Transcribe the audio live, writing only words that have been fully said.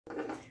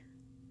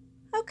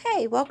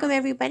Okay, welcome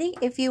everybody.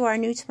 If you are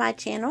new to my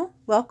channel,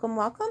 welcome,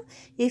 welcome.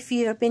 If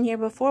you have been here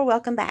before,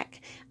 welcome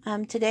back.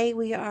 Today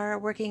we are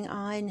working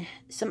on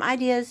some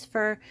ideas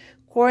for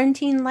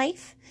quarantine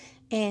life.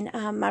 And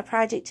my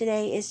project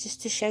today is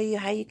just to show you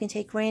how you can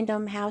take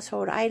random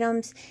household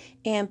items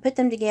and put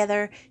them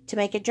together to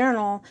make a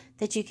journal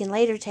that you can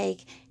later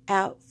take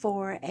out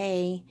for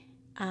a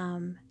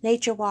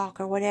nature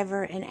walk or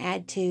whatever and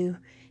add to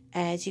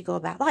as you go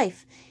about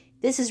life.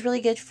 This is really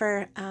good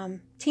for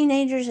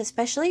teenagers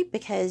especially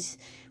because,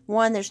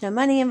 one, there's no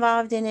money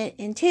involved in it,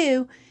 and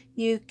two,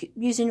 you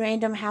using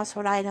random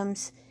household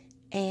items,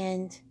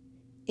 and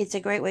it's a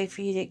great way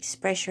for you to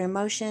express your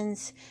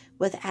emotions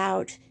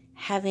without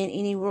having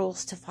any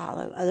rules to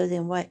follow other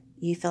than what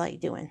you feel like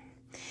doing.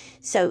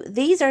 So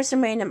these are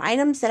some random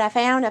items that I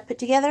found, I put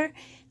together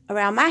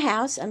around my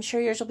house. I'm sure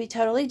yours will be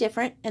totally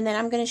different, and then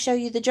I'm going to show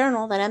you the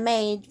journal that I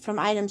made from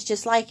items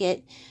just like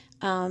it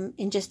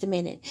in just a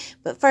minute.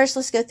 But first,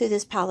 let's go through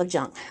this pile of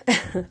junk.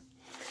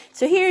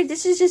 So here,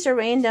 this is just a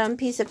random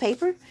piece of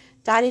paper,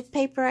 dotted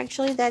paper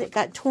actually, that it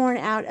got torn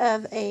out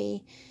of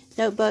a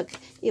notebook.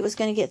 It was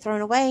going to get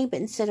thrown away, but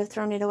instead of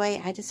throwing it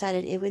away, I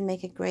decided it would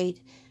make a great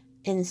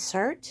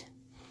insert.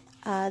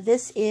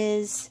 This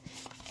is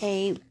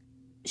a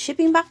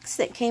shipping box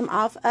that came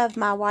off of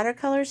my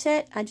watercolor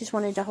set. I just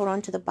wanted to hold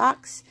on to the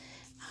box.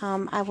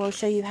 I will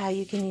show you how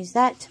you can use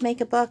that to make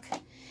a book.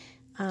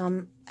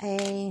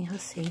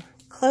 Let's see,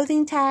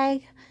 clothing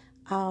tag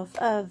of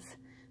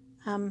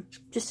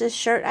just a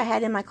shirt I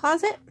had in my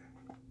closet.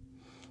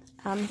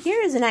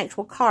 Here is an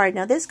actual card.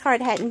 Now this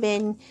card hadn't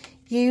been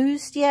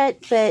used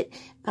yet, but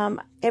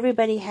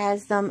everybody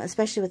has them,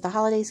 especially with the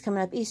holidays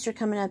coming up, Easter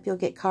coming up, you'll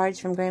get cards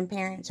from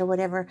grandparents or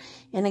whatever,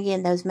 and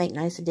again, those make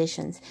nice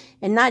additions.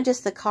 And not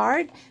just the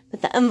card,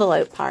 but the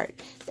envelope part.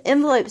 The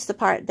envelope's the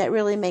part that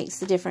really makes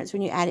the difference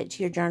when you add it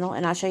to your journal,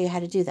 and I'll show you how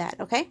to do that,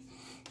 okay?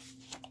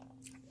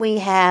 We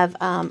have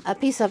a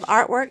piece of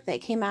artwork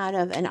that came out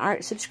of an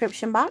art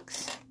subscription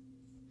box.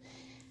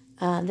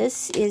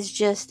 This is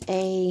just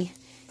a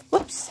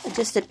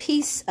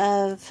piece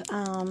of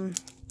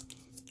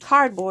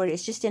cardboard.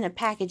 It's just in a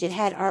package. It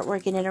had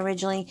artwork in it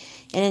originally,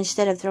 and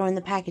instead of throwing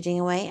the packaging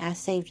away, I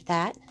saved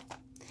that.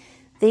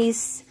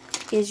 These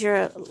is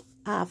your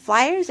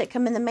flyers that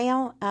come in the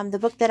mail. The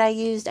book that I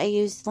used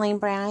Lane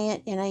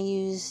Bryant, and I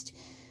used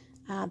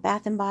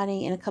Bath &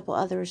 Body and a couple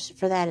others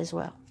for that as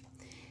well.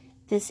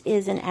 This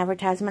is an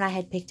advertisement I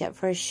had picked up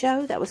for a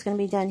show that was going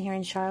to be done here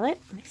in Charlotte.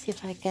 Let me see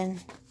if I can...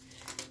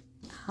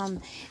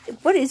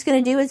 what it's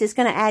going to do is it's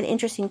going to add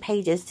interesting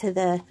pages to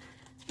the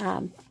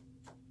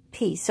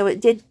piece. So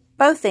it did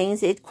both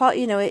things. It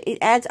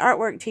adds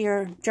artwork to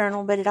your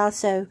journal, but it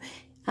also,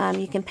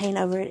 you can paint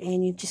over it,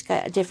 and you've just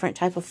got a different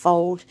type of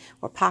fold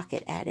or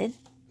pocket added.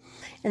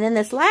 And then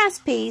this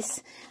last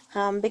piece,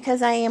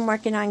 because I am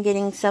working on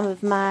getting some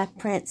of my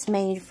prints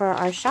made for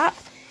our shop,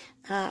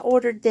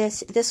 ordered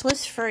this. This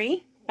was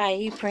free by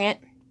uPrint.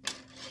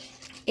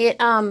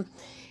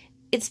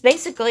 It's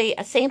basically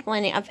a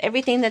sampling of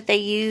everything that they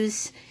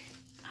use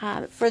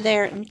for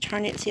their, let me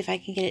turn it, see if I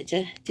can get it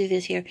to do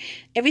this here,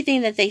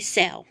 everything that they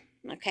sell,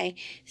 okay?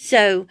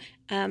 So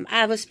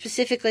I was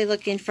specifically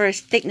looking for a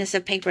thickness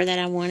of paper that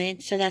I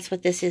wanted, so that's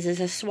what this is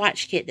a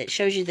swatch kit that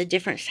shows you the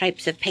different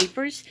types of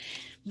papers.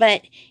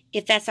 But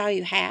if that's all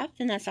you have,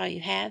 then that's all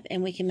you have,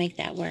 and we can make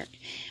that work.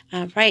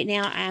 Right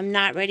now, I'm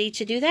not ready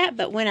to do that,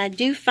 but when I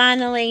do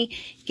finally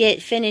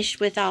get finished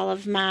with all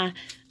of my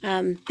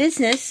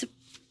business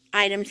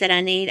items that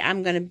I need,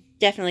 I'm going to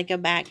definitely go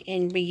back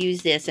and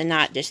reuse this and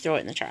not just throw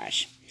it in the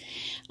trash.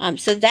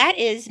 So that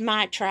is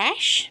my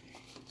trash.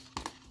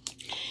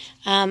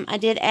 I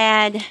did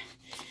add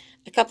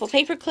a couple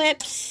paper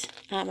clips.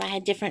 I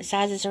had different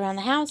sizes around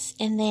the house,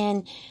 and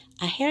then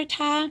a hair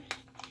tie.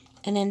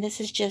 And then this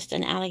is just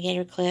an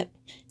alligator clip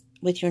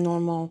with your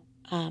normal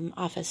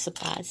office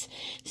supplies.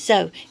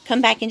 So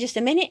come back in just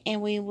a minute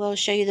and we will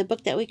show you the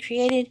book that we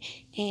created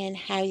and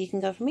how you can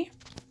go from here.